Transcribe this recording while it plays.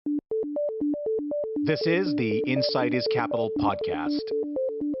This is the Insight is Capital podcast.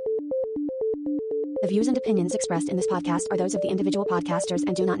 The views and opinions expressed in this podcast are those of the individual podcasters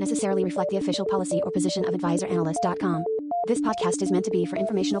and do not necessarily reflect the official policy or position of advisoranalyst.com. This podcast is meant to be for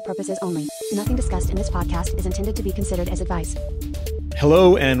informational purposes only. Nothing discussed in this podcast is intended to be considered as advice.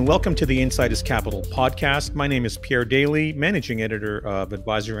 Hello and welcome to the Insight is Capital podcast. My name is Pierre Daly, managing editor of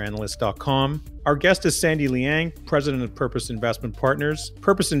advisoranalyst.com. Our guest is Sandy Liang, president of Purpose Investment Partners.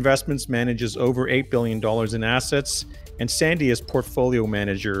 Purpose Investments manages over $8 billion in assets, and Sandy is portfolio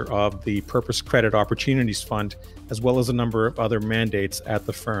manager of the Purpose Credit Opportunities Fund, as well as a number of other mandates at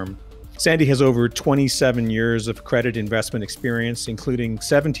the firm. Sandy has over 27 years of credit investment experience, including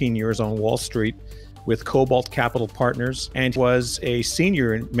 17 years on Wall Street with Cobalt Capital Partners, and was a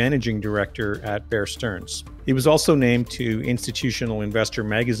senior managing director at Bear Stearns. He was also named to Institutional Investor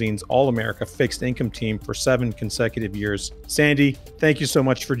Magazine's All-America Fixed Income team for 7 consecutive years. Sandy, thank you so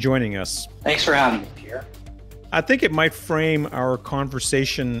much for joining us. Thanks for having me, Pierre. I think it might frame our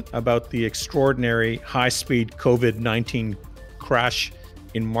conversation about the extraordinary high-speed COVID-19 crash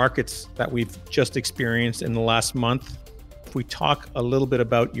in markets that we've just experienced in the last month. If we talk a little bit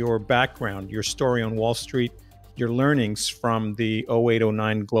about your background, your story on Wall Street, your learnings from the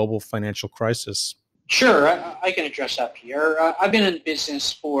 08-09 global financial crisis. Sure, I can address that, Pierre. I've been in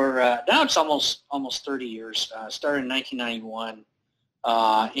business for, now it's almost 30 years. Started in 1991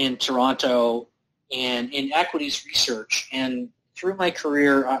 in Toronto and in equities research. And through my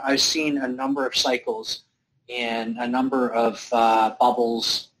career, I've seen a number of cycles and a number of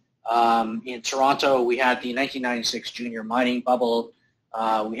bubbles. In Toronto, we had the 1996 junior mining bubble.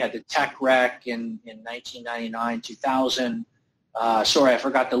 We had the tech wreck in 1999-2000. Sorry, I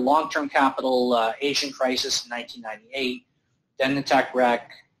forgot the long-term capital Asian crisis in 1998. Then the tech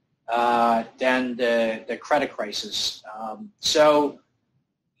wreck. Then the credit crisis.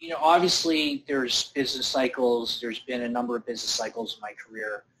 Obviously there's business cycles. There's been a number of business cycles in my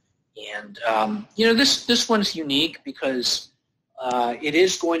career. And, this one's unique because it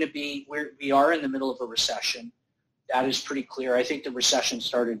is going to be, we are in the middle of a recession. That is pretty clear. I think the recession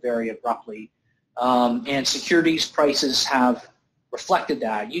started very abruptly. And securities prices have reflected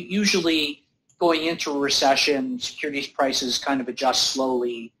that. Usually going into a recession, securities prices kind of adjust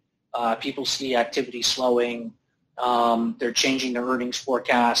slowly. People see activity slowing. They're changing their earnings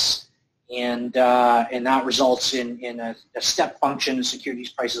forecasts. And that results in a step function in securities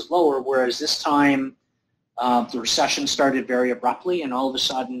prices lower, whereas this time, the recession started very abruptly, and all of a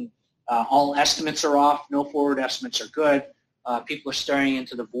sudden, all estimates are off. No forward estimates are good. People are staring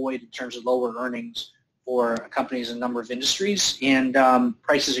into the void in terms of lower earnings for companies in a number of industries, and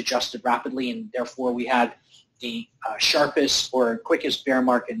prices adjusted rapidly, and therefore we had the sharpest or quickest bear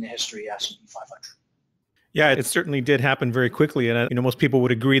market in the history of S&P 500. Yeah, it certainly did happen very quickly, and most people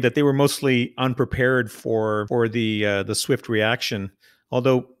would agree that they were mostly unprepared for the swift reaction,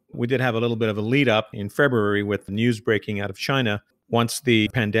 although we did have a little bit of a lead up in February with the news breaking out of China. Once the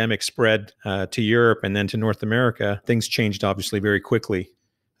pandemic spread to Europe and then to North America, things changed obviously very quickly.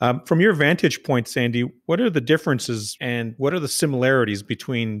 From your vantage point, Sandy, what are the differences and what are the similarities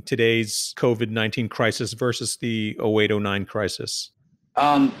between today's COVID-19 crisis versus the 08-09 crisis?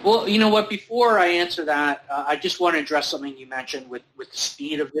 Well, you know what, before I answer that, I just want to address something you mentioned with the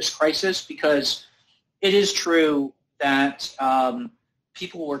speed of this crisis, because it is true that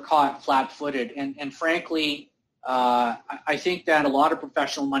people were caught flat-footed. And frankly, I think that a lot of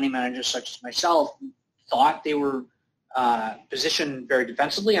professional money managers, such as myself, thought they were positioned very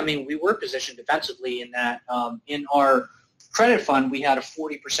defensively. I mean, we were positioned defensively in that in our credit fund, we had a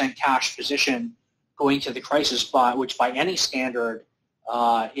 40% cash position going to the crisis spot, which by any standard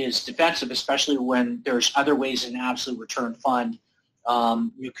is defensive, especially when there's other ways in an absolute return fund.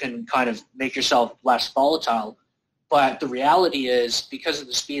 You can kind of make yourself less volatile. But the reality is, because of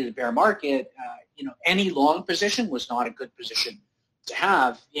the speed of the bear market, any long position was not a good position to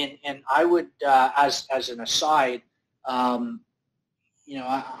have. And I would, as an aside, a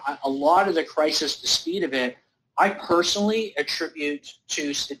lot of the crisis, the speed of it, I personally attribute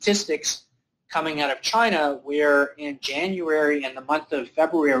to statistics coming out of China, where in January and the month of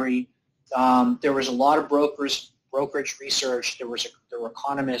February, there was a lot of brokerage research. There were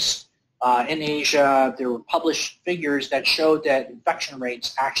economists in Asia. There were published figures that showed that infection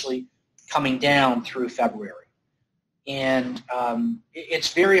rates actually coming down through February. And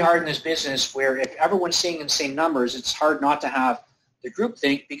it's very hard in this business where if everyone's seeing the same numbers, it's hard not to have the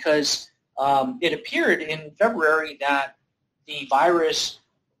groupthink, because it appeared in February that the virus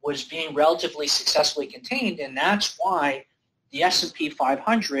was being relatively successfully contained, and that's why the S&P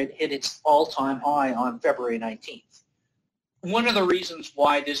 500 hit its all-time high on February 19th. one of the reasons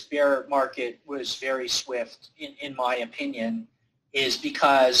why this bear market was very swift, in my opinion, is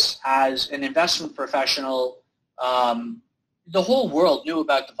because as an investment professional, the whole world knew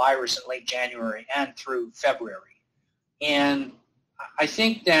about the virus in late January and through February. And I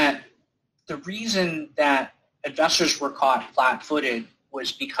think that the reason that investors were caught flat-footed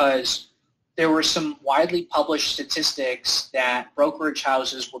was because there were some widely published statistics that brokerage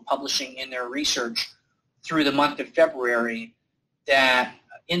houses were publishing in their research through the month of February that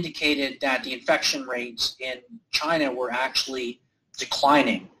indicated that the infection rates in China were actually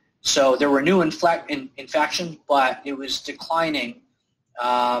declining. So there were new infections, but it was declining.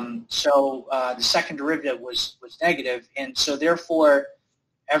 So the second derivative was negative. And so therefore,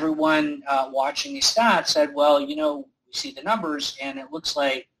 everyone watching these stats said, well, you know, we see the numbers, and it looks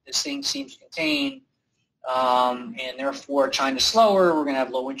like this thing seems contained, and therefore China's slower. We're going to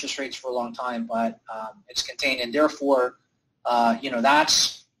have low interest rates for a long time, but it's contained, and therefore, you know,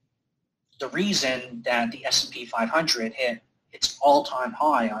 that's the reason that the S&P 500 hit its all-time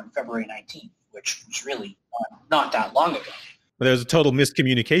high on February 19th, which was really not that long ago. But there's a total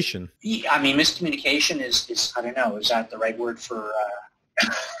miscommunication. Yeah, I mean, miscommunication is I don't know, is that the right word for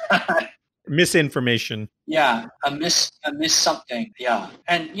misinformation? Yeah, a miss something. Yeah,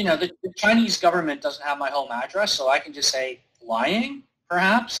 and you know, the Chinese government doesn't have my home address, so I can just say lying,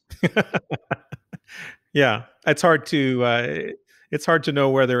 perhaps. Yeah, it's hard to know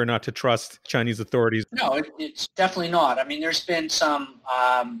whether or not to trust Chinese authorities. No, it's definitely not. I mean, there's been some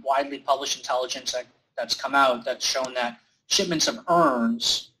widely published intelligence that's come out that's shown that shipments of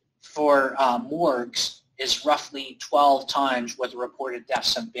urns for morgues is roughly 12 times what the reported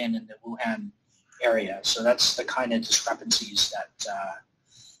deaths have been in the Wuhan area. So that's the kind of discrepancies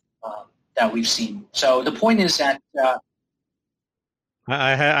that we've seen. So the point is that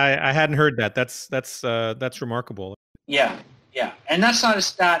I hadn't heard that. That's remarkable. Yeah, and that's not a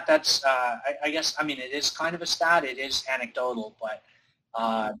stat. That's I guess, I mean, it is kind of a stat. It is anecdotal, but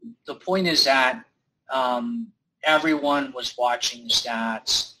the point is that everyone was watching the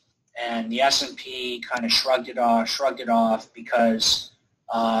stats, and the S&P kind of shrugged it off because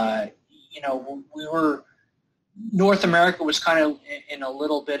you know, North America was kind of in a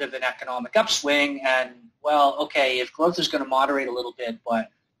little bit of an economic upswing, and well, okay, if growth is going to moderate a little bit, but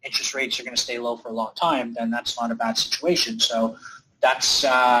interest rates are going to stay low for a long time, then that's not a bad situation. So that's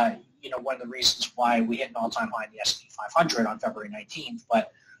you know, one of the reasons why we hit an all-time high in the S&P 500 on February 19th.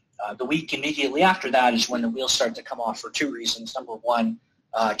 But the week immediately after that is when the wheels start to come off for two reasons. Number one,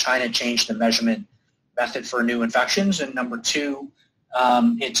 China changed the measurement method for new infections, and number two,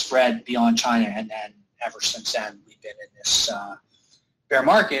 it spread beyond China, and then ever since then we've been in this bear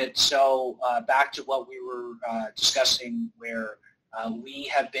market. So back to what we were discussing, where we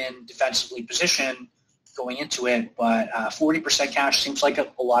have been defensively positioned going into it, but 40% cash seems like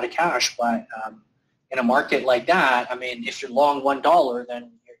a lot of cash. But in a market like that, I mean, if you're long $1,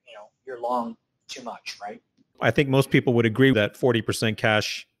 then you're long too much, right? I think most people would agree that 40%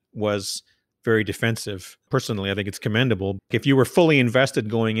 cash was very defensive. Personally, I think it's commendable. If you were fully invested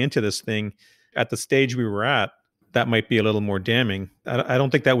going into this thing at the stage we were at, that might be a little more damning. I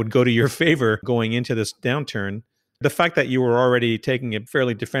don't think that would go to your favor going into this downturn. The fact that you were already taking a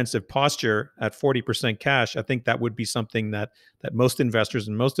fairly defensive posture at 40% cash, I think that would be something that most investors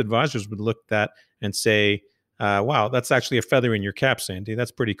and most advisors would look at and say, wow, that's actually a feather in your cap, Sandy.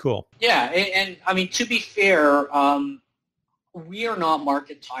 That's pretty cool. Yeah, and I mean, to be fair, we are not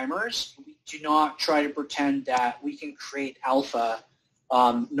market timers. We do not try to pretend that we can create alpha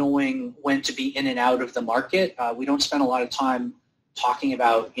knowing when to be in and out of the market. We don't spend a lot of time talking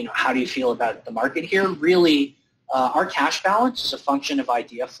about, how do you feel about the market here. Really, our cash balance is a function of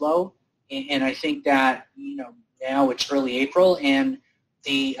idea flow. And I think that, now it's early April, and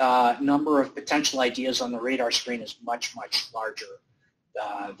the number of potential ideas on the radar screen is much, much larger.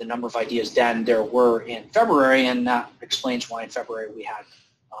 The number of ideas than there were in February, and that explains why in February we had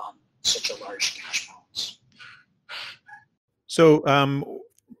such a large cash balance. So,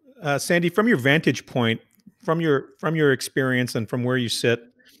 Sandy, from your vantage point, from your experience, and from where you sit,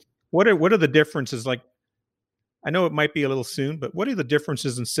 what are the differences? Like, I know it might be a little soon, but what are the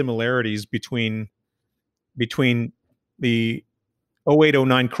differences and similarities between the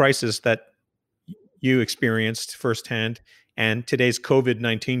 08-09 crisis that you experienced firsthand and today's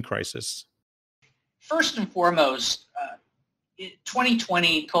COVID-19 crisis? First and foremost,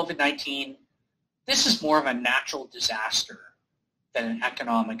 2020, COVID-19, this is more of a natural disaster than an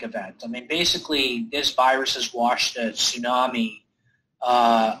economic event. I mean, basically, this virus has washed a tsunami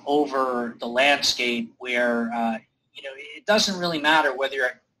over the landscape where, it doesn't really matter whether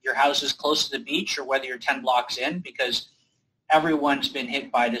your house is close to the beach or whether you're 10 blocks in, because everyone's been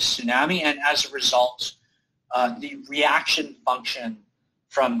hit by this tsunami, and as a result, the reaction function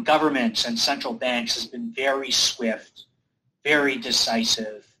from governments and central banks has been very swift, very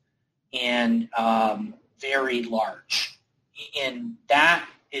decisive, and very large. And that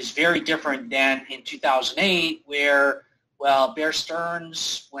is very different than in 2008, where, well, Bear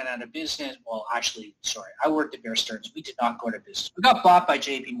Stearns went out of business. Well, actually, sorry, I worked at Bear Stearns. We did not go out of business. We got bought by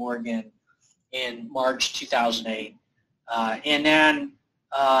JP Morgan in March 2008. And then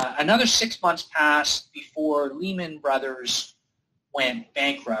another 6 months passed before Lehman Brothers went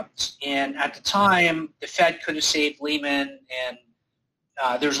bankrupt. And at the time, the Fed could have saved Lehman, and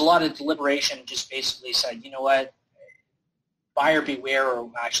there was a lot of deliberation, just basically said, you know what, buyer beware, or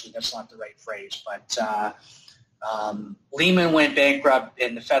actually that's not the right phrase, but Lehman went bankrupt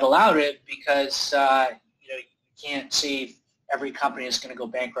and the Fed allowed it because you can't save every company that's going to go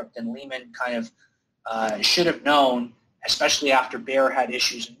bankrupt, and Lehman kind of should have known, especially after Bear had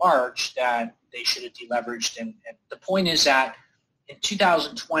issues in March, that they should have deleveraged. And the point is that in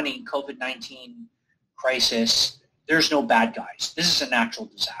 2020, COVID-19 crisis, there's no bad guys. This is a natural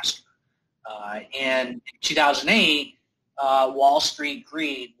disaster. And in 2008, Wall Street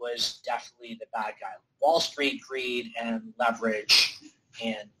greed was definitely the bad guy. Wall Street greed and leverage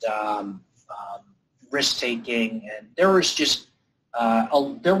and risk-taking, and there was just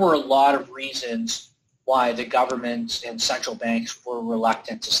there were a lot of reasons why the government and central banks were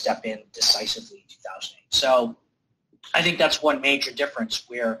reluctant to step in decisively in 2008. So I think that's one major difference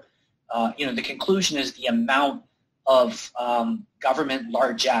where, the conclusion is the amount of government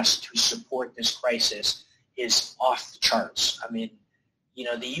largesse to support this crisis is off the charts. I mean,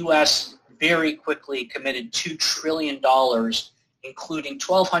 the U.S. very quickly committed $2 trillion, including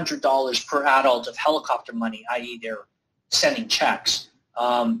 $1,200 per adult of helicopter money, i.e. they're sending checks.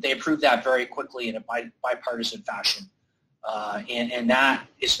 They approved that very quickly in a bipartisan fashion. And that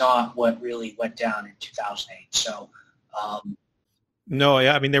is not what really went down in 2008. So, no,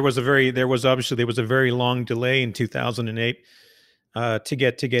 yeah, I mean, there was a very long delay in 2008 to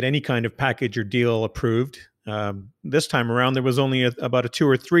get any kind of package or deal approved. This time around, there was only about a 2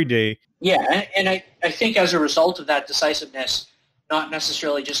 or 3 day. Yeah, and I think as a result of that decisiveness, not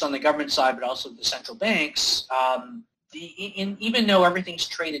necessarily just on the government side, but also the central banks, even though everything's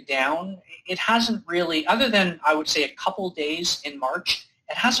traded down, it hasn't really, other than I would say a couple days in March,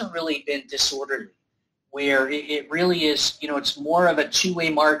 it hasn't really been disorderly, where it really is, it's more of a two-way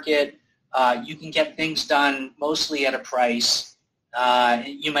market. You can get things done mostly at a price.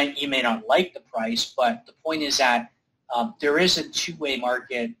 You may not like the price, but the point is that there is a two-way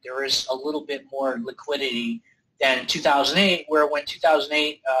market. There is a little bit more liquidity than in 2008, where when in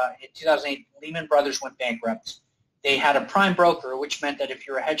 2008, Lehman Brothers went bankrupt. They had a prime broker, which meant that if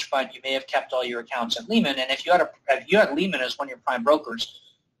you're a hedge fund, you may have kept all your accounts at Lehman. And if you had Lehman as one of your prime brokers,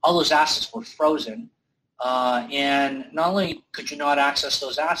 all those assets were frozen. And not only could you not access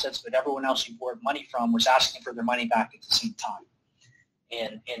those assets, but everyone else you borrowed money from was asking for their money back at the same time.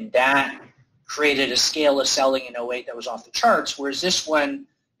 And that created a scale of selling in 2008 that was off the charts, whereas this one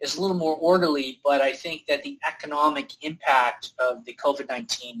is a little more orderly. But I think that the economic impact of the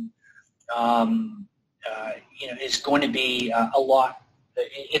COVID-19 is going to be a lot.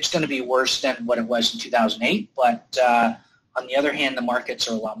 It's going to be worse than what it was in 2008. But on the other hand, the markets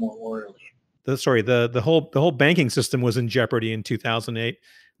are a lot more orderly. The whole banking system was in jeopardy in 2008.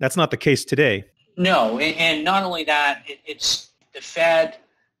 That's not the case today. No, and not only that, it's the Fed,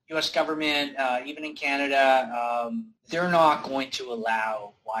 U.S. government, even in Canada, they're not going to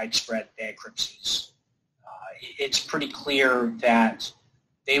allow widespread bankruptcies. It's pretty clear that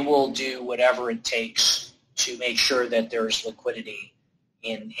they will do whatever it takes to make sure that there's liquidity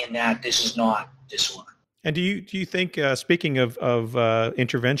in that this is not disorder. And do you think, speaking of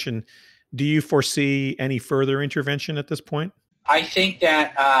intervention, do you foresee any further intervention at this point? I think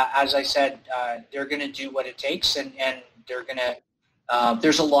that, as I said, they're going to do what it takes, and they're going to.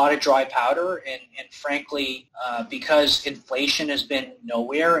 There's a lot of dry powder, and frankly, because inflation has been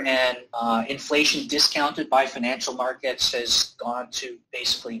nowhere, and inflation discounted by financial markets has gone to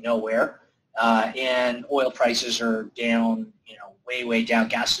basically nowhere, and oil prices are down, way down.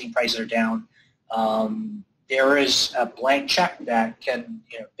 Gasoline prices are down. There is a blank check that can,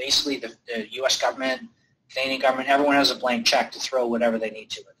 basically the U.S. government, Canadian government, everyone has a blank check to throw whatever they need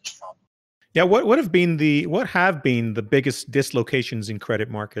to at this problem. Yeah, what have been the biggest dislocations in credit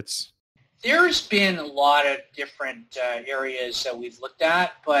markets? There's been a lot of different areas that we've looked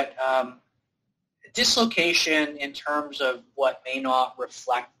at, but dislocation in terms of what may not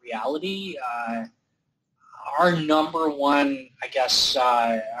reflect reality. Our number one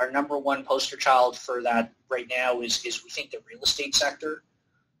poster child for that right now is we think the real estate sector,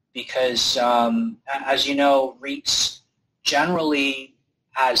 because as you know, REITs generally,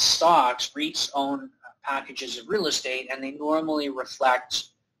 as stocks, REITs own packages of real estate, and they normally reflect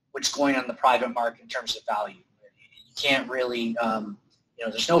what's going on in the private market in terms of value. You can't really,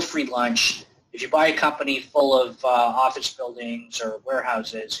 there's no free lunch. If you buy a company full of office buildings or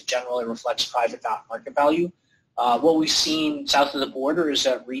warehouses, it generally reflects private market value. What we've seen south of the border is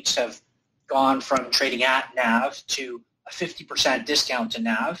that REITs have gone from trading at NAV to a 50% discount to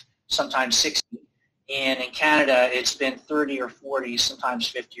NAV, sometimes 60. And in Canada, it's been 30 or 40, sometimes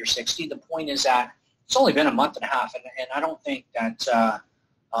 50 or 60. The point is that it's only been a month and a half, and I don't think that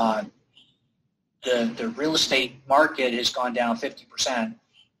the real estate market has gone down 50%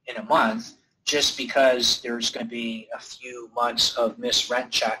 in a month, just because there's going to be a few months of missed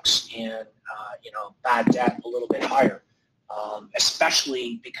rent checks and bad debt a little bit higher,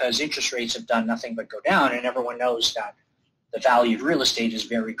 especially because interest rates have done nothing but go down, and everyone knows that the value of real estate is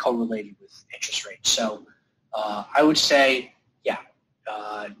very correlated with interest rates. So I would say,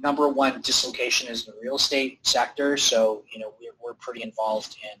 number one dislocation is the real estate sector. So we're pretty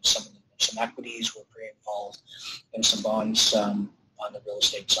involved in some equities. We're pretty involved in some bonds on the real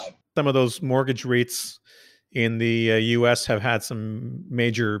estate side. Some of those mortgage REITs in the U.S. have had some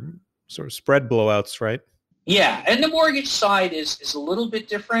major sort of spread blowouts, right? Yeah, and the mortgage side is a little bit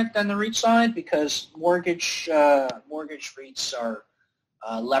different than the REIT side, because mortgage REITs are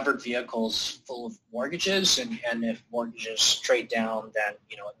levered vehicles full of mortgages, and if mortgages trade down, then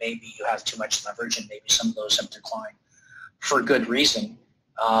maybe you have too much leverage, and maybe some of those have declined for good reason.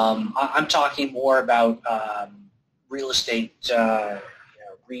 I'm talking more about real estate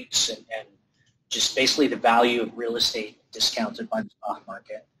REITs and just basically the value of real estate discounted by the stock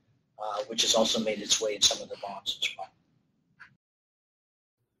market, which has also made its way in some of the bonds as well.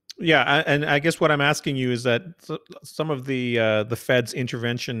 Yeah, and I guess what I'm asking you is that some of the Fed's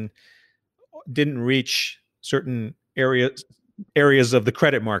intervention didn't reach certain areas of the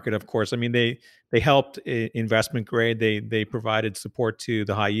credit market. Of course, I mean they helped investment grade. They provided support to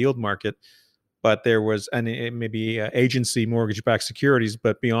the high yield market, but there was maybe agency mortgage-backed securities.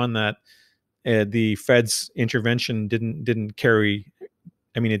 But beyond that, the Fed's intervention didn't carry.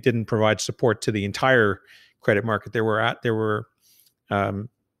 I mean, it didn't provide support to the entire credit market. There were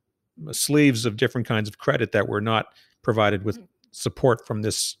sleeves of different kinds of credit that were not provided with support from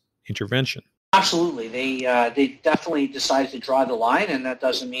this intervention. Absolutely. They definitely decided to draw the line, and that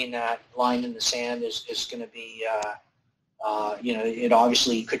doesn't mean that line in the sand is going to be, it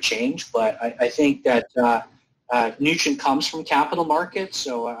obviously could change, but I think that Mnuchin comes from capital markets,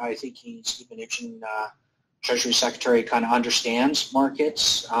 so I think Stephen Mnuchin, Treasury Secretary, kind of understands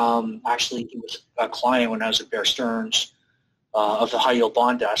markets. Actually, he was a client when I was at Bear Stearns of the high yield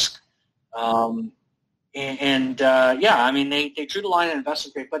bond desk. I mean, they drew the line on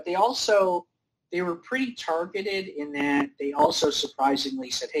investment grade, but they were pretty targeted in that they also surprisingly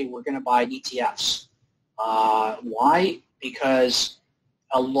said, hey, we're going to buy ETFs. Why? Because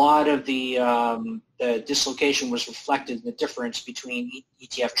a lot of the dislocation was reflected in the difference between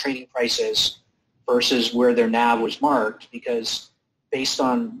ETF trading prices versus where their NAV was marked, because based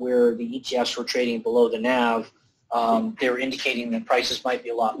on where the ETFs were trading below the NAV, they were indicating that prices might be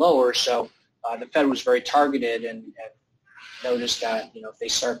a lot lower. So the Fed was very targeted and noticed that if they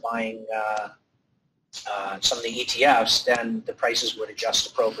start buying some of the ETFs, then the prices would adjust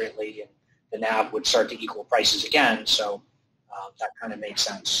appropriately and the NAV would start to equal prices again. So that kind of made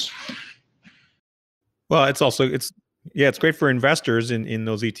sense. Well, it's great for investors in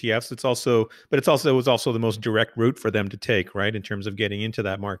those ETFs. It was also the most direct route for them to take, right, in terms of getting into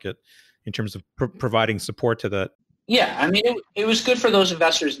that market, in terms of providing support to that. Yeah, I mean, it was good for those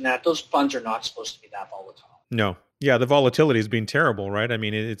investors in that those funds are not supposed to be that volatile. No, yeah, the volatility has been terrible, right? I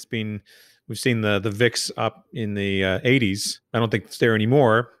mean, we've seen the VIX up in the 80s. I don't think it's there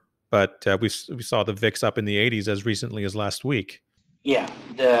anymore, but we saw the VIX up in the 80s as recently as last week. Yeah,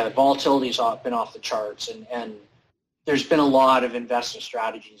 the volatility's been off the charts, and there's been a lot of investment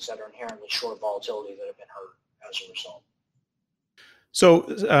strategies that are inherently short volatility that have been hurt as a result.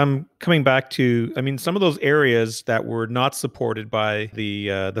 So coming back to, I mean, some of those areas that were not supported by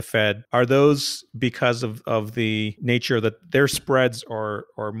the Fed, are those because of the nature that their spreads are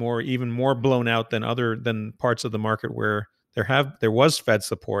even more blown out than parts of the market where there was Fed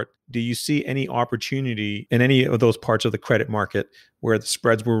support? Do you see any opportunity in any of those parts of the credit market where the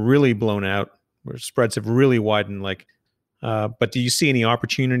spreads were really blown out, where spreads have really widened? But do you see any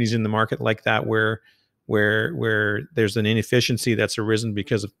opportunities in the market like that where there's an inefficiency that's arisen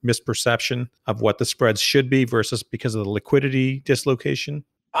because of misperception of what the spreads should be versus because of the liquidity dislocation?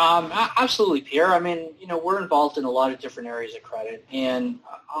 Absolutely, Pierre. I mean, we're involved in a lot of different areas of credit, and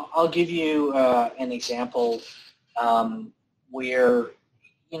I'll give you an example where,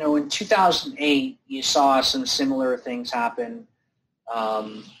 in 2008, you saw some similar things happen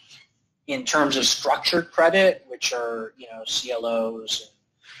um, in terms of structured credit, which are, CLOs and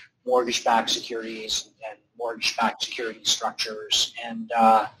mortgage-backed securities and mortgage-backed security structures. And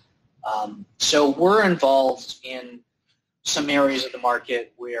so we're involved in some areas of the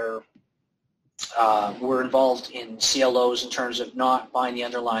market where we're involved in CLOs in terms of not buying the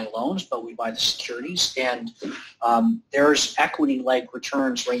underlying loans, but we buy the securities. And there's equity-like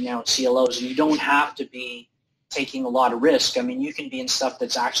returns right now in CLOs, and you don't have to be taking a lot of risk. I mean, you can be in stuff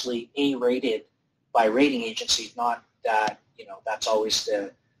that's actually A-rated by rating agencies, not that, that's always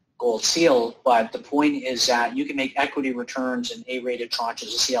the gold seal. But the point is that you can make equity returns in A-rated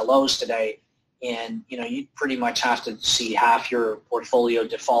tranches of CLOs today, and you pretty much have to see half your portfolio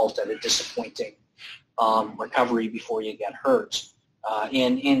default at a disappointing recovery before you get hurt.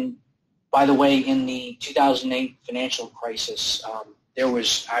 And by the way, in the 2008 financial crisis, there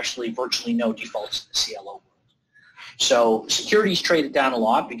was actually virtually no defaults in the CLO world. So securities traded down a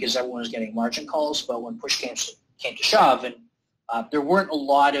lot because everyone was getting margin calls, but when push came to shove, and there weren't a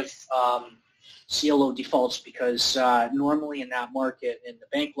lot of CLO defaults because normally in that market, in the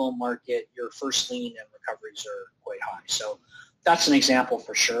bank loan market, your first lien and recoveries are quite high. So that's an example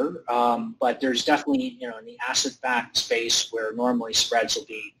for sure. But there's definitely, in the asset-backed space where normally spreads will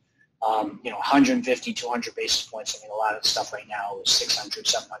be, 150, 200 basis points. I mean, a lot of the stuff right now is 600,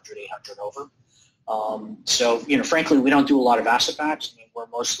 700, 800 over. So, frankly, we don't do a lot of asset-backs. I mean, we're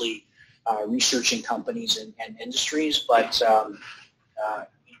mostly researching companies and industries, but to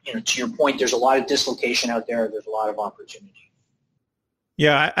your point, there's a lot of dislocation out there. There's a lot of opportunity.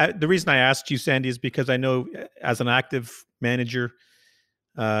 Yeah, the reason I asked you, Sandy, is because I know as an active manager,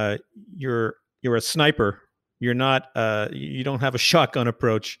 you're a sniper. You're not. You don't have a shotgun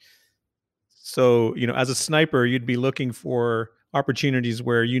approach. So, as a sniper, you'd be looking for opportunities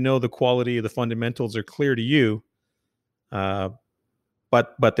where the quality of the fundamentals are clear to you, but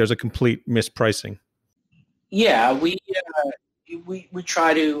there's a complete mispricing. Yeah, we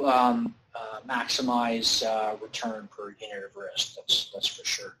try to maximize return per unit of risk. That's for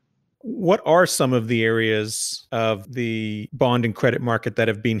sure. What are some of the areas of the bond and credit market that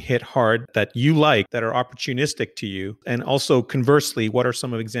have been hit hard that you like, that are opportunistic to you? And also conversely, what are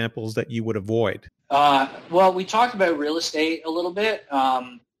some of examples that you would avoid? Well, we talked about real estate a little bit.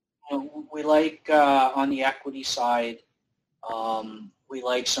 We like on the equity side, we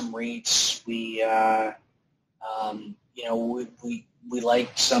like some REITs. We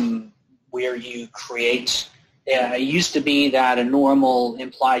like some where you create. It used to be that a normal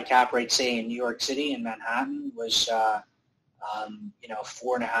implied cap rate, say in New York City in Manhattan, was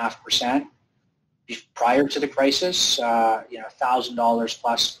 4.5% prior to the crisis. $1,000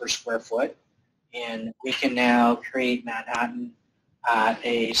 plus per square foot, and we can now create Manhattan at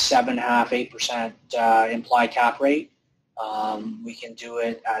a 7.5%, 8% implied cap rate. We can do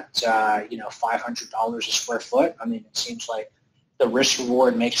it at $500 a square foot. I mean, it seems like the risk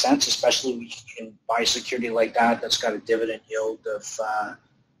reward makes sense, especially when you can buy security like that that's got a dividend yield of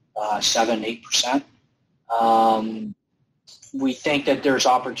 7-8%. We think that there's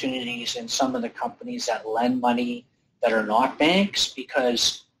opportunities in some of the companies that lend money that are not banks,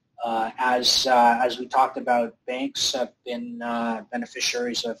 because as we talked about, banks have been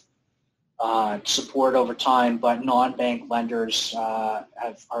beneficiaries of support over time, but non-bank lenders are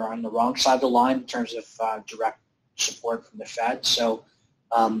on the wrong side of the line in terms of direct support from the Fed. So,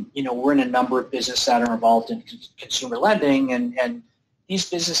 we're in a number of businesses that are involved in consumer lending, and these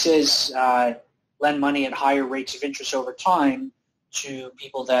businesses lend money at higher rates of interest over time to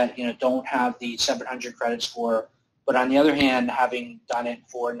people that don't have the 700 credit score. But on the other hand, having done it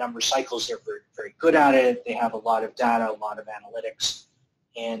for a number of cycles, they're very, very good at it. They have a lot of data, a lot of analytics,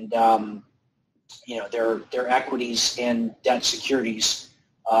 and their equities and debt securities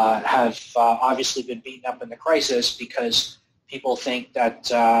have obviously been beaten up in the crisis because people think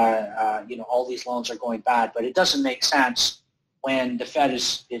that all these loans are going bad, but it doesn't make sense when the Fed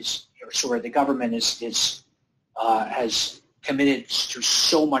the government has committed to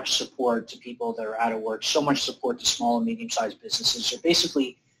so much support to people that are out of work, so much support to small and medium-sized businesses. They're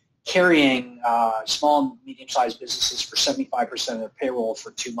basically carrying small and medium-sized businesses for 75% of their payroll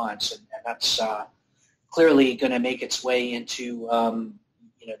for 2 months, and that's clearly going to make its way into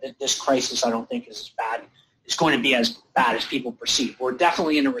this crisis. I don't think is as bad. It's going to be as bad as people perceive. We're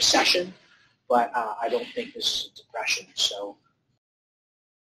definitely in a recession, but I don't think this is a depression. So,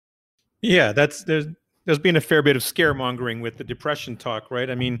 yeah, there's been a fair bit of scaremongering with the depression talk, right?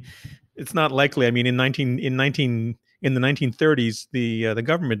 I mean, it's not likely. I mean, in the 1930s, the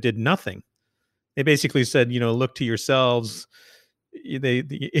government did nothing. They basically said, look to yourselves.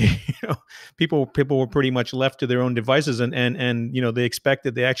 People were pretty much left to their own devices, and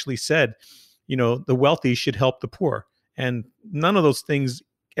they actually said, the wealthy should help the poor, and none of those things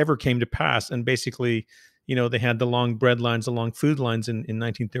ever came to pass. And basically, they had the long bread lines, the long food lines in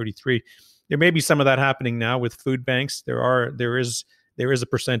 1933. There may be some of that happening now with food banks. There is a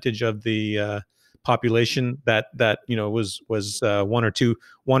percentage of the population that was one or two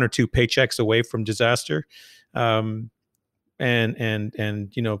paychecks away from disaster, and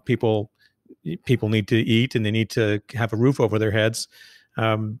people need to eat and they need to have a roof over their heads.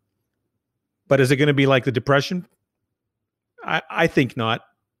 But is it going to be like the Depression? I think not.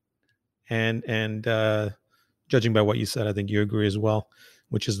 And judging by what you said, I think you agree as well,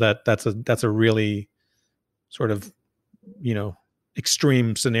 which is that's a really sort of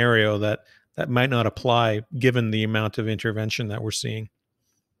extreme scenario that might not apply given the amount of intervention that we're seeing.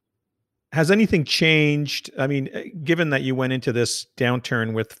 Has anything changed? I mean, given that you went into this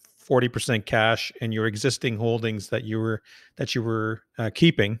downturn with 40% cash and your existing holdings that you were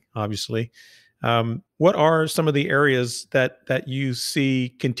keeping, obviously, what are some of the areas that you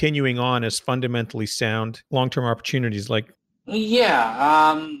see continuing on as fundamentally sound long-term opportunities?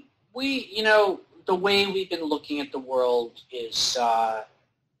 Yeah, the way we've been looking at the world is,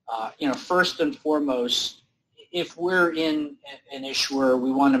 first and foremost, if we're in an issuer,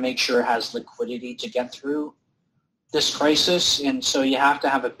 we want to make sure it has liquidity to get through this crisis. And so you have to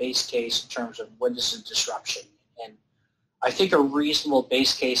have a base case in terms of what is a disruption. And I think a reasonable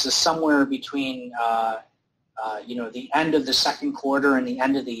base case is somewhere between, the end of the second quarter and the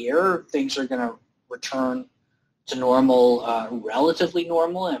end of the year. Things are going to return to normal, relatively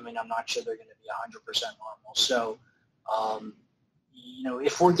normal. I mean, I'm not sure they're going to be 100% normal. So,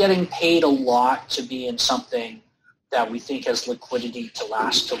 if we're getting paid a lot to be in something that we think has liquidity to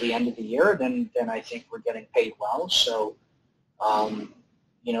last till the end of the year, then I think we're getting paid well. So,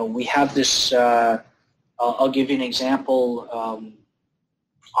 we have this, I'll give you an example.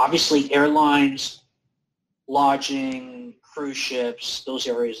 Obviously, airlines, lodging, cruise ships, those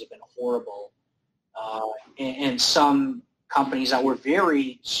areas have been horrible. And some companies that were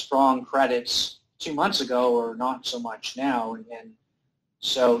very strong credits 2 months ago are not so much now. And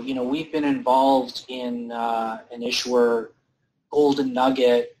so, we've been involved in an issuer, Golden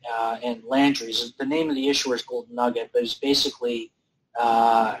Nugget, and Landry's. The name of the issuer is Golden Nugget, but it's basically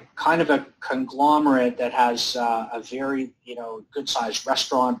kind of a conglomerate that has a very, good-sized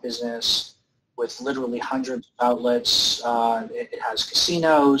restaurant business with literally hundreds of outlets. It has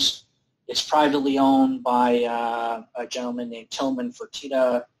casinos. It's privately owned by a gentleman named Tillman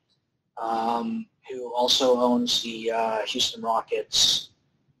Fertitta, who also owns the Houston Rockets.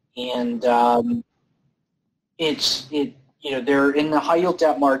 And they're in the high yield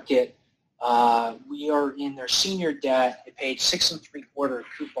debt market. We are in their senior debt. They paid 6 3/4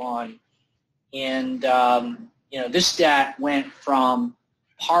 coupon, and this debt went from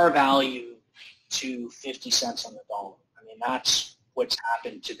par value to 50 cents on the dollar. I mean, that's what's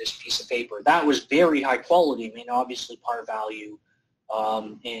happened to this piece of paper. That was very high quality. I mean, obviously par value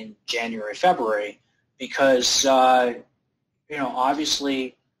in January, February, because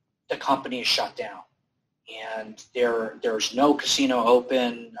obviously the company is shut down, and there's no casino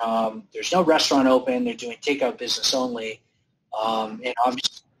open, there's no restaurant open. They're doing takeout business only, and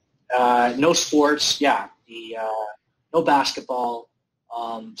obviously no sports. Yeah, no basketball.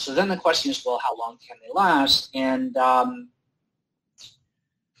 So then the question is, well, how long can they last? And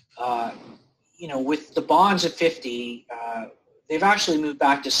with the bonds at 50, they've actually moved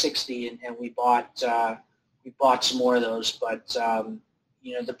back to 60, and we bought some more of those. But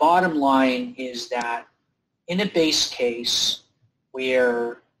the bottom line is that in a base case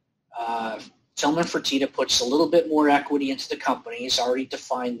where Tillman Fertitta puts a little bit more equity into the company, he's already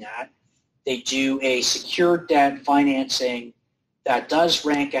defined that. They do a secured debt financing that does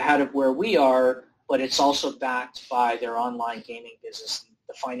rank ahead of where we are, but it's also backed by their online gaming business.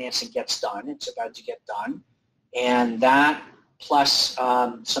 The financing gets done. It's about to get done. And that plus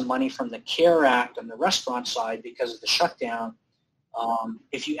some money from the CARE Act on the restaurant side because of the shutdown,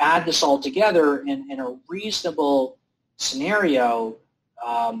 if you add this all together in a reasonable scenario,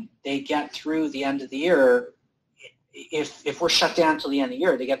 they get through the end of the year. If we're shut down till the end of the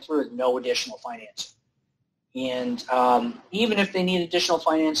year, they get through with no additional financing. And even if they need additional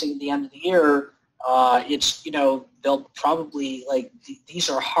financing at the end of the year, it's, they'll probably, these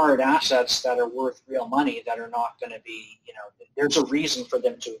are hard assets that are worth real money that are not going to be, there's a reason for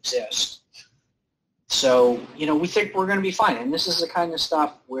them to exist. So, we think we're going to be fine. And this is the kind of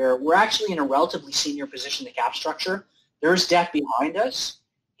stuff where we're actually in a relatively senior position in the cap structure. There's debt behind us,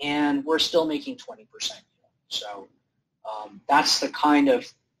 and we're still making 20% yield. So that's the kind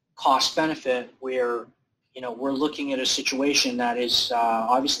of cost benefit where, we're looking at a situation that is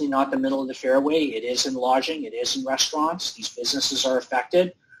obviously not the middle of the fairway. It is in lodging. It is in restaurants. These businesses are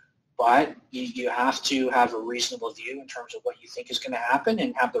affected. But you have to have a reasonable view in terms of what you think is going to happen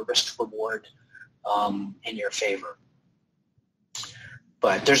and have the risk reward in your favor.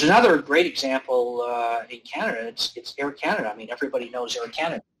 But there's another great example in Canada. It's Air Canada. I mean, everybody knows Air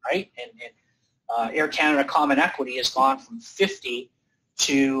Canada, right? And Air Canada common equity has gone from 50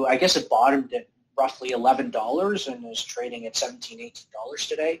 to, I guess it bottomed at roughly $11 and is trading at $17, $18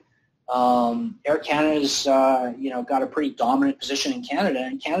 today. Air Canada's, got a pretty dominant position in Canada,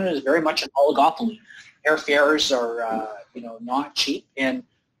 and Canada is very much an oligopoly. Airfares are, not cheap, and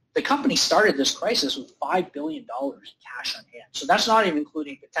the company started this crisis with $5 billion in cash on hand. So that's not even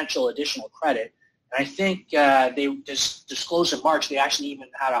including potential additional credit. And I think they disclosed in March they actually even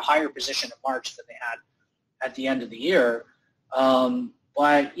had a higher position in March than they had at the end of the year.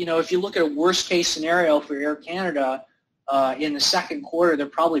 But, if you look at a worst-case scenario for Air Canada, in the second quarter, they're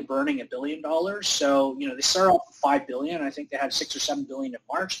probably burning $1 billion. So, they started off with $5 billion. I think they had $6 or $7 billion in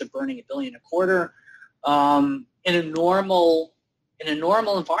March. They're burning $1 billion a quarter. In a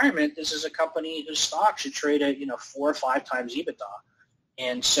normal environment, this is a company whose stock should trade at 4 or 5 times EBITDA.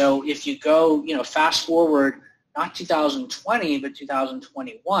 And so, if you go fast forward, not 2020 but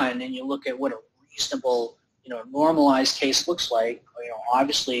 2021, and you look at what a reasonable normalized case looks like,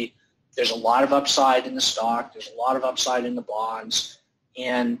 obviously. There's a lot of upside in the stock. There's a lot of upside in the bonds.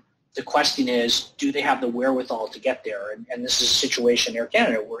 And the question is, do they have the wherewithal to get there? And this is a situation in Air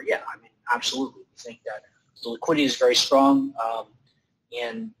Canada where, absolutely. We think that the liquidity is very strong.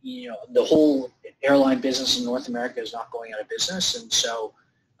 And, the whole airline business in North America is not going out of business. And so,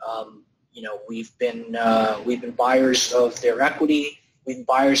 we've been buyers of their equity. We've been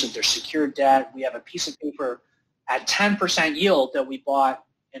buyers of their secured debt. We have a piece of paper at 10% yield that we bought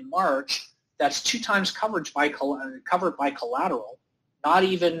in March, that's 2 times covered by collateral. Not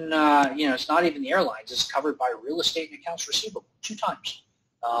even, it's not even the airlines. It's covered by real estate and accounts receivable 2 times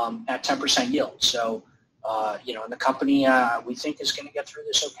at 10% yield. So, and the company we think is going to get through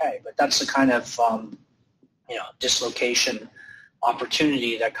this okay. But that's the kind of, dislocation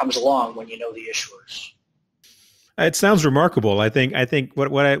opportunity that comes along when you know the issuers. It sounds remarkable. I think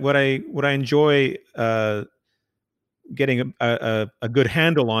what I enjoy getting a good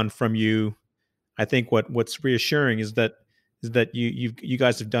handle on from you, I think what's reassuring is that you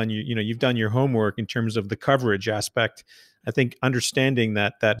guys have done you've done your homework in terms of the coverage aspect. I think understanding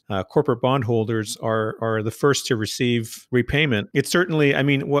that corporate bondholders are the first to receive repayment. It's certainly, I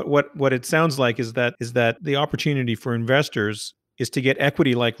mean, what it sounds like is that the opportunity for investors is to get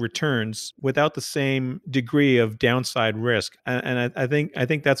equity-like returns without the same degree of downside risk. And I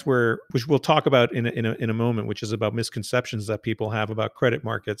think that's which we'll talk about in a moment, which is about misconceptions that people have about credit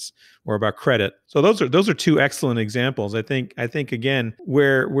markets or about credit. So those are 2 excellent examples. I think again,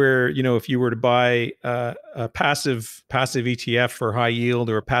 where if you were to buy a passive ETF for high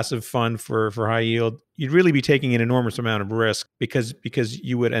yield or a passive fund for high yield, you'd really be taking an enormous amount of risk because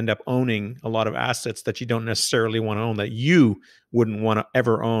you would end up owning a lot of assets that you don't necessarily want to own, that you wouldn't want to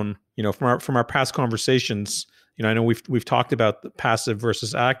ever own. From our past conversations, I know we've talked about the passive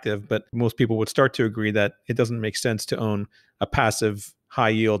versus active, but most people would start to agree that it doesn't make sense to own a passive high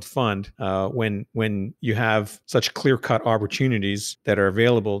yield fund when you have such clear-cut opportunities that are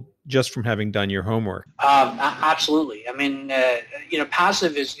available just from having done your homework. Absolutely. I mean,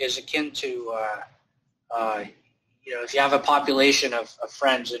 passive is akin to if you have a population of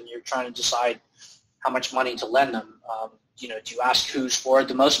friends and you're trying to decide how much money to lend them, do you ask who's borrowed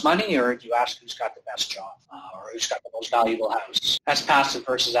the most money, or do you ask who's got the best job, or who's got the most valuable house? That's passive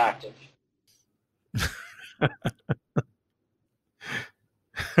versus active.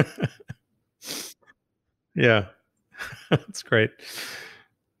 Yeah, that's great.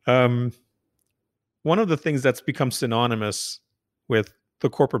 One of the things that's become synonymous with the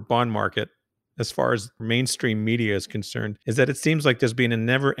corporate bond market, as far as mainstream media is concerned, is that it seems like there's been a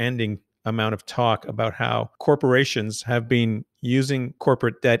never-ending amount of talk about how corporations have been using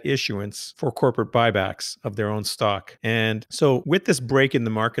corporate debt issuance for corporate buybacks of their own stock. And so with this break in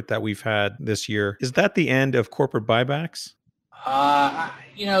the market that we've had this year, is that the end of corporate buybacks?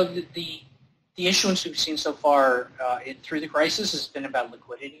 The issuance we've seen so far through the crisis has been about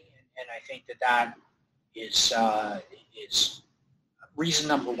liquidity, and I think that is reason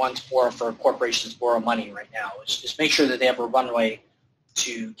number one for corporations to borrow money right now is make sure that they have a runway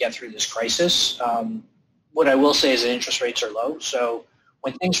to get through this crisis. what I will say is that interest rates are low. So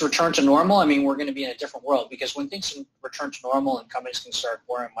when things return to normal, I mean, we're going to be in a different world, because when things return to normal and companies can start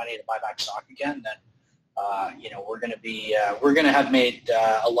borrowing money to buy back stock again, then we're going to have made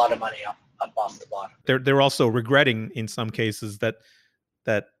a lot of money up off the bottom. They're also regretting in some cases that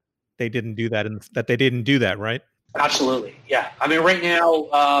they didn't do that, and that they didn't do that, right? Absolutely, yeah. I mean, right now,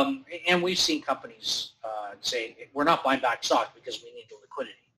 and we've seen companies say, we're not buying back stock because we need the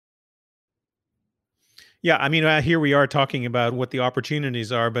liquidity. Yeah, I mean, here we are talking about what the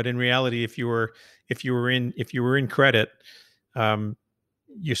opportunities are, but in reality, if you were in credit,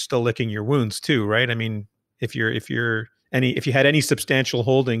 you're still licking your wounds too, right? I mean, if you had any substantial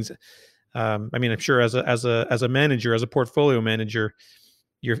holdings, I mean, I'm sure as a manager, as a portfolio manager,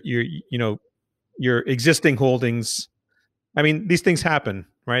 your existing holdings. I mean, these things happen,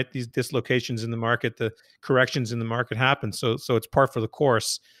 right? These dislocations in the market, the corrections in the market happen. So it's par for the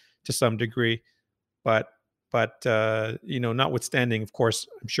course to some degree. But notwithstanding, of course,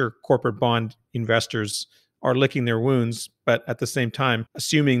 I'm sure corporate bond investors are licking their wounds, but at the same time,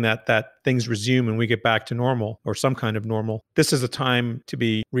 assuming that things resume and we get back to normal or some kind of normal, this is a time to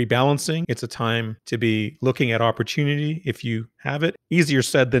be rebalancing. It's a time to be looking at opportunity if you have it. Easier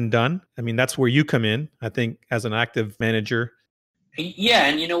said than done. I mean, that's where you come in, I think, as an active manager. Yeah,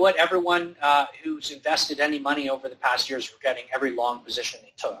 and you know what? Everyone who's invested any money over the past years is regretting every long position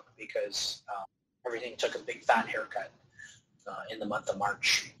they took, because everything took a big fat haircut in the month of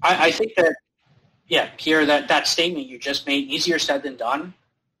March. I think that, yeah, Pierre, that statement you just made, easier said than done,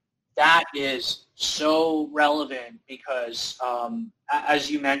 that is so relevant because, as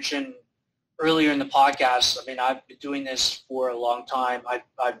you mentioned earlier in the podcast, I mean, I've been doing this for a long time.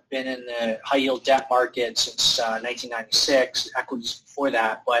 I've been in the high-yield debt market since 1996, equities before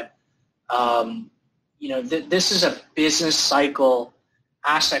that. But, this is a business cycle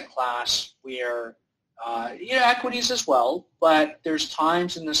asset class where, equities as well, but there's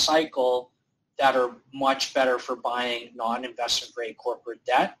times in the cycle that are much better for buying non-investment grade corporate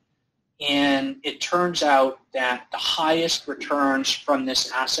debt. And it turns out that the highest returns from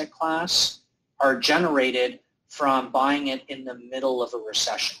this asset class are generated from buying it in the middle of a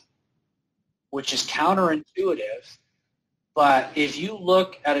recession, which is counterintuitive. But if you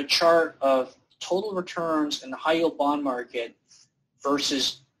look at a chart of total returns in the high yield bond market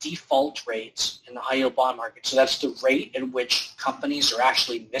versus default rates in the high yield bond market, so that's the rate at which companies are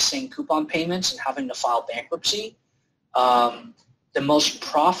actually missing coupon payments and having to file bankruptcy, the most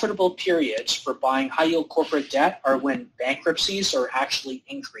profitable periods for buying high yield corporate debt are when bankruptcies are actually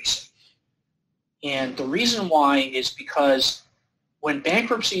increasing. And the reason why is because when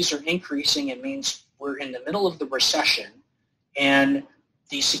bankruptcies are increasing, it means we're in the middle of the recession, and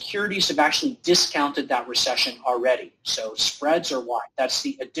the securities have actually discounted that recession already. So spreads are wide. That's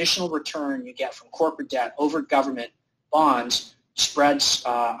the additional return you get from corporate debt over government bonds. Spreads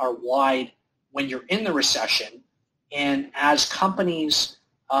are wide when you're in the recession. And as companies,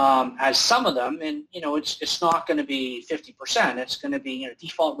 as some of them, and it's not going to be 50%. It's going to be,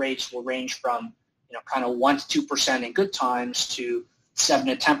 default rates will range from kind of 1% to 2% in good times to 7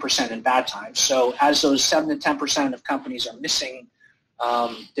 to 10% in bad times. So as those 7 to 10% of companies are missing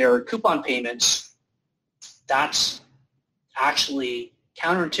their coupon payments, that's actually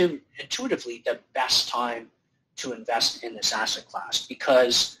counterintuitively the best time to invest in this asset class,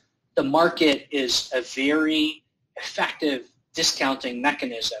 because the market is a very effective discounting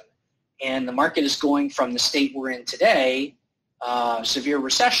mechanism, and the market is going from the state we're in today, severe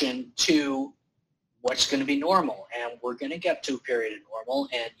recession, to what's going to be normal, and we're going to get to a period of normal.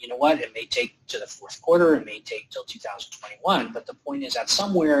 And you know what? It may take to the fourth quarter, it may take till 2021, but the point is that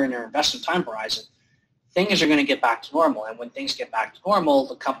somewhere in our investment time horizon, things are going to get back to normal. And when things get back to normal,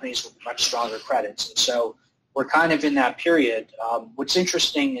 the companies will be much stronger credits. And so we're kind of in that period. What's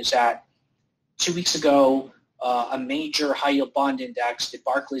interesting is that 2 weeks ago, a major high-yield bond index, the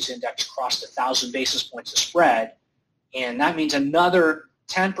Barclays index, crossed 1,000 basis points of spread, and that means another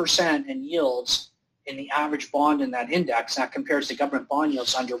 10% in yields in the average bond in that index. That compares to government bond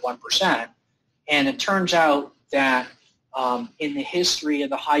yields under 1%. And it turns out that in the history of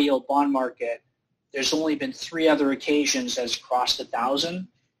the high-yield bond market, there's only been 3 other occasions that it's crossed 1,000.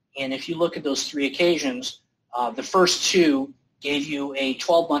 And if you look at those 3 occasions, the first 2 gave you a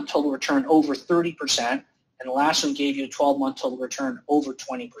 12-month total return over 30%, and the last one gave you a 12-month total return over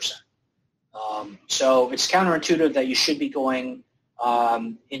 20%. So it's counterintuitive that you should be going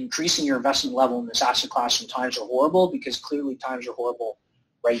increasing your investment level in this asset class when times are horrible, because clearly times are horrible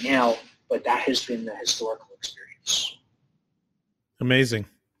right now, but that has been the historical experience. Amazing.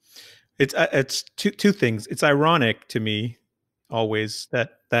 It's two things. It's ironic to me always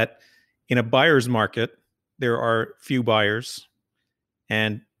that in a buyer's market, there are few buyers,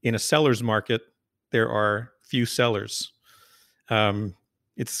 and in a seller's market, there are few sellers.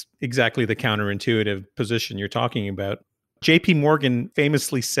 It's exactly the counterintuitive position you're talking about. JP Morgan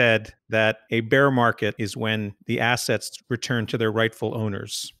famously said that a bear market is when the assets return to their rightful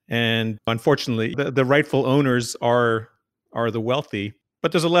owners. And unfortunately, the rightful owners are the wealthy.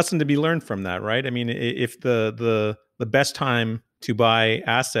 But there's a lesson to be learned from that, right? I mean, if the best time to buy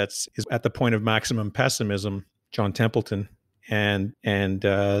assets is at the point of maximum pessimism, John Templeton, and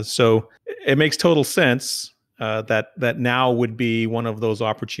so it makes total sense that now would be one of those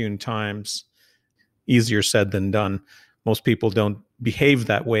opportune times. Easier said than done. Most people don't behave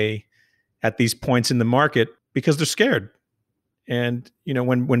that way at these points in the market because they're scared. And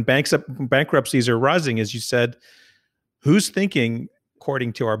when bankruptcies are rising, as you said, who's thinking,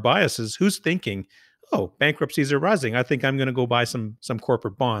 according to our biases, who's thinking, oh, bankruptcies are rising, I think I'm going to go buy some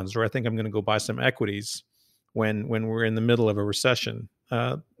corporate bonds, or I think I'm going to go buy some equities when we're in the middle of a recession?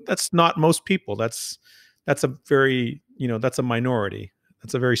 That's not most people. That's a very, that's a minority.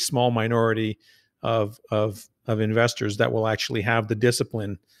 That's a very small minority of investors that will actually have the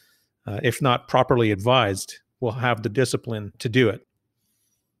discipline, if not properly advised, will have the discipline to do it.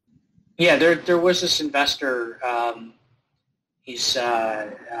 Yeah, there was this investor. His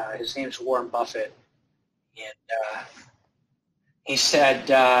name's Warren Buffett, and he said,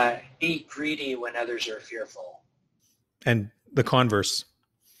 "Be greedy when others are fearful." And the converse,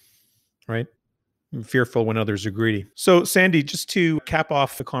 right? Fearful when others are greedy. So, Sandy, just to cap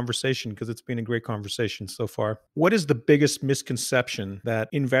off the conversation, because it's been a great conversation so far, what is the biggest misconception that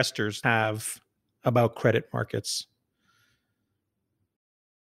investors have about credit markets?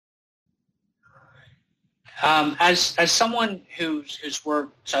 As someone who's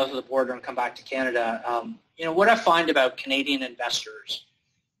worked south of the border and come back to Canada, what I find about Canadian investors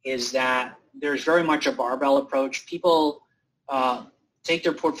is that there's very much a barbell approach. People take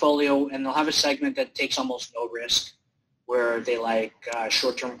their portfolio and they'll have a segment that takes almost no risk, where they like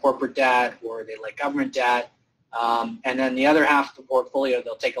short-term corporate debt or they like government debt. And then the other half of the portfolio,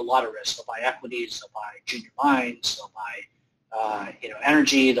 they'll take a lot of risk. They'll buy equities, they'll buy junior mines, they'll buy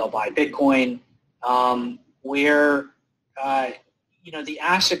energy, they'll buy Bitcoin, where the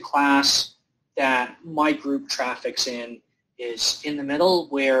asset class that my group traffics in is in the middle,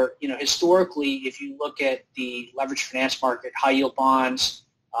 where, historically, if you look at the leveraged finance market, high yield bonds,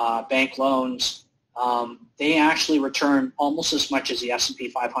 bank loans, they actually return almost as much as the S&P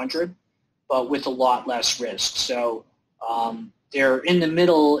 500, but with a lot less risk. So they're in the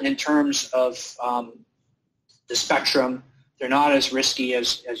middle in terms of the spectrum. They're not as risky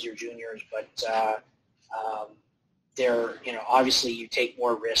as your juniors, but they're, obviously you take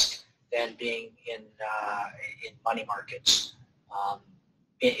more risk than being in money markets.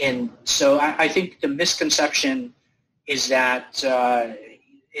 And so I think the misconception is that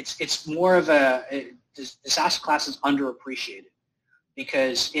it's more of this asset class is underappreciated,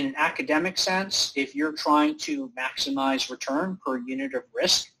 because in an academic sense, if you're trying to maximize return per unit of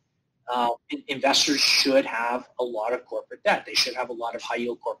risk, investors should have a lot of corporate debt. They should have a lot of high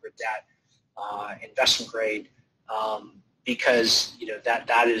yield corporate debt, investment grade, because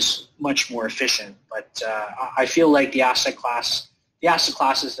that is much more efficient. But I feel like the asset classes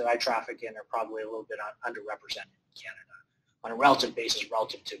that I traffic in are probably a little bit underrepresented in Canada on a relative basis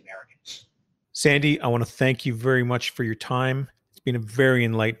relative to Americans. Sandy, I want to thank you very much for your time. It's been a very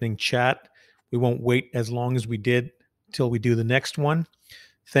enlightening chat. We won't wait as long as we did till we do the next one.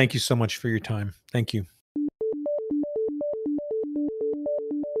 Thank you so much for your time. Thank you.